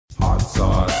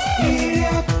sauce.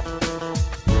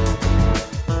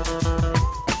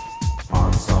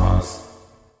 Hot sauce.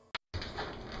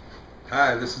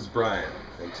 Hi, this is Brian,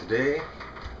 and today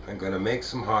I'm going to make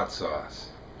some hot sauce.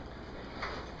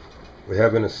 We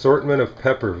have an assortment of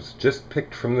peppers just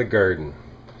picked from the garden.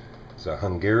 It's a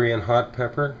Hungarian hot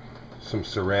pepper, some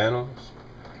serranos,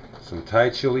 some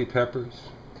Thai chili peppers,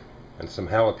 and some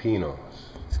jalapenos.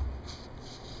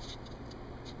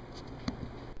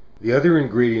 The other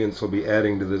ingredients we'll be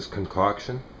adding to this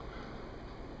concoction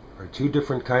are 2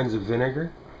 different kinds of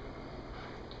vinegar,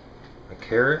 a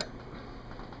carrot,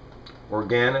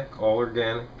 organic, all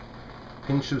organic,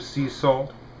 pinch of sea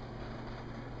salt,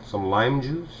 some lime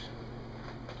juice,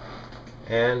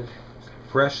 and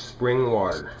fresh spring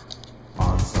water.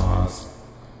 Hot sauce.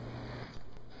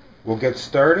 We'll get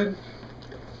started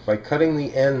by cutting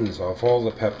the ends off all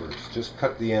the peppers. Just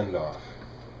cut the end off.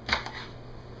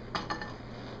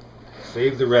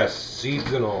 Save the rest,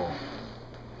 seeds and all.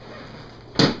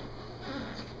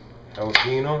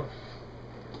 Jalapeno,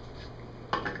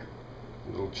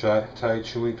 little Thai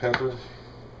chili pepper,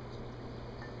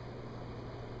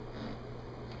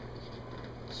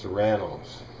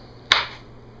 serranos.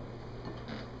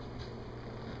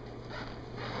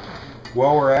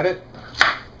 While we're at it,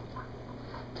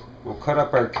 we'll cut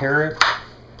up our carrot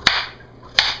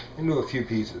into a few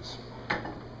pieces.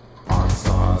 Hot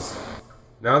sauce.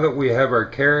 Now that we have our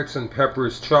carrots and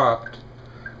peppers chopped,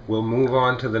 we'll move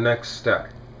on to the next step.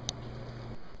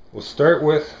 We'll start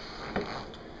with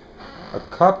a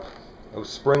cup of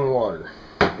spring water.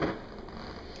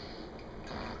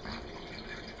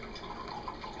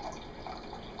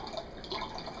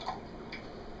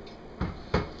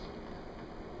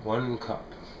 One cup,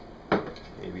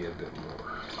 maybe a bit more.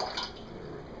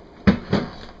 There we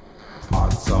go.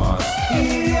 Hot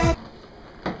sauce.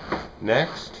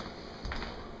 Next,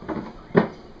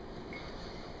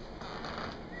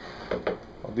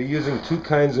 I'll be using 2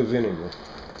 kinds of vinegar.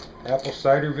 Apple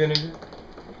cider vinegar,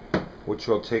 which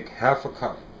will take half a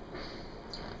cup.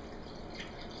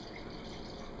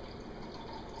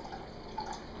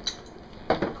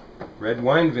 Red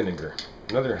wine vinegar,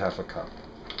 another half a cup.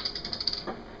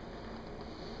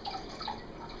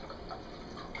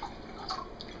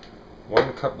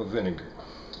 One cup of vinegar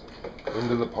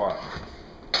into the pot.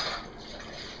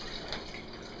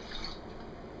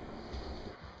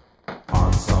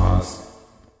 Hot sauce.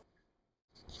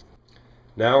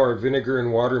 Now our vinegar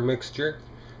and water mixture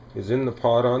is in the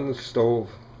pot on the stove.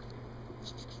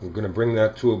 We're going to bring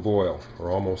that to a boil,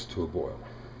 or almost to a boil.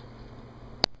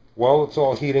 While it's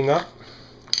all heating up,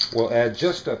 we'll add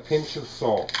just a pinch of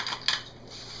salt.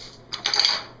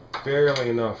 Barely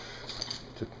enough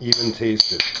to even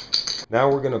taste it. Now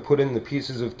we're going to put in the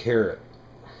pieces of carrot.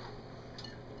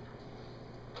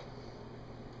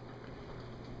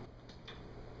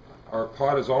 Our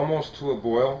pot is almost to a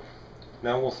boil.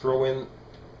 Now we'll throw in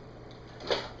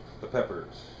the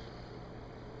peppers.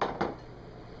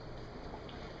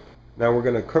 Now we're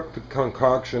going to cook the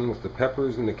concoction with the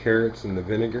peppers and the carrots and the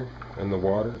vinegar and the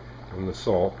water and the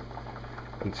salt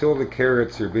until the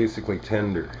carrots are basically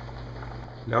tender.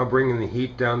 Now bringing the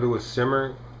heat down to a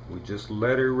simmer, we just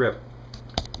let her rip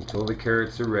until the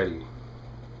carrots are ready.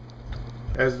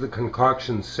 As the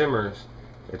concoction simmers,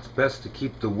 it's best to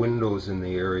keep the windows in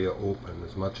the area open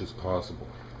as much as possible.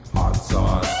 Hot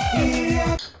sauce.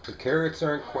 The carrots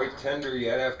aren't quite tender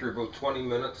yet after about 20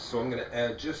 minutes, so I'm going to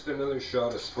add just another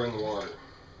shot of spring water.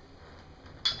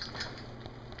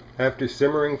 After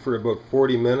simmering for about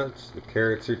 40 minutes, the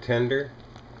carrots are tender.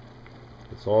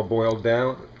 It's all boiled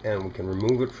down, and we can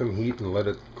remove it from heat and let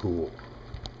it cool.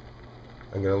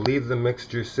 I'm going to leave the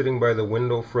mixture sitting by the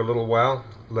window for a little while,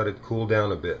 let it cool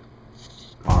down a bit.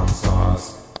 Hot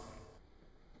sauce.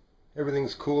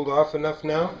 Everything's cooled off enough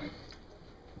now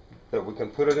that we can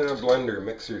put it in a blender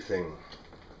mixer thing.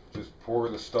 Just pour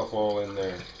the stuff all in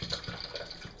there.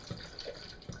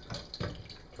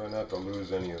 Try not to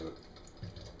lose any of it.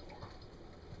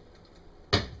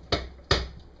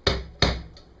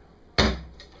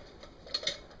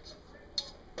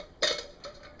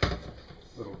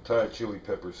 Little Thai chili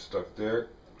peppers stuck there.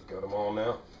 Got them all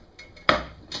now.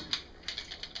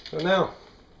 So now,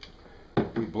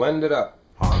 we blend it up.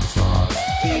 Hot sauce.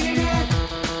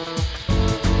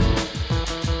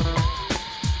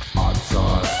 Hot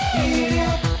sauce.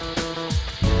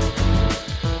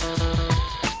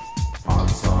 Hot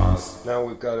sauce. Now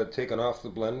we've got it taken off the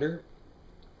blender.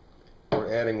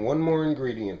 We're adding one more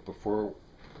ingredient before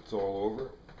it's all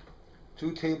over.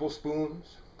 2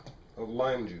 tablespoons of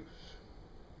lime juice.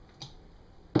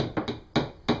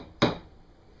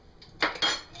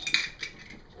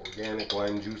 Organic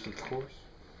lime juice, of course.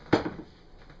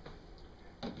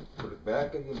 it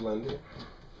back in the blender.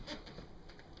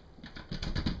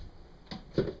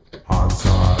 Hot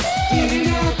sauce.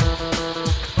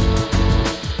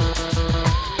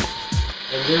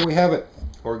 And there we have it.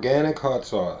 Organic hot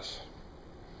sauce.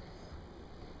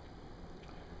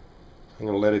 I'm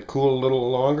going to let it cool a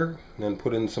little longer and then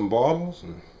put in some bottles.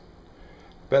 And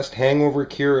best hangover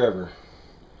cure ever.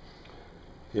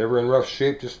 If you're ever in rough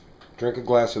shape, just drink a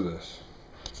glass of this.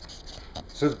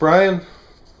 This is Brian.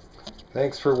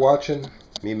 Thanks for watching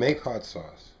me make hot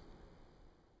sauce.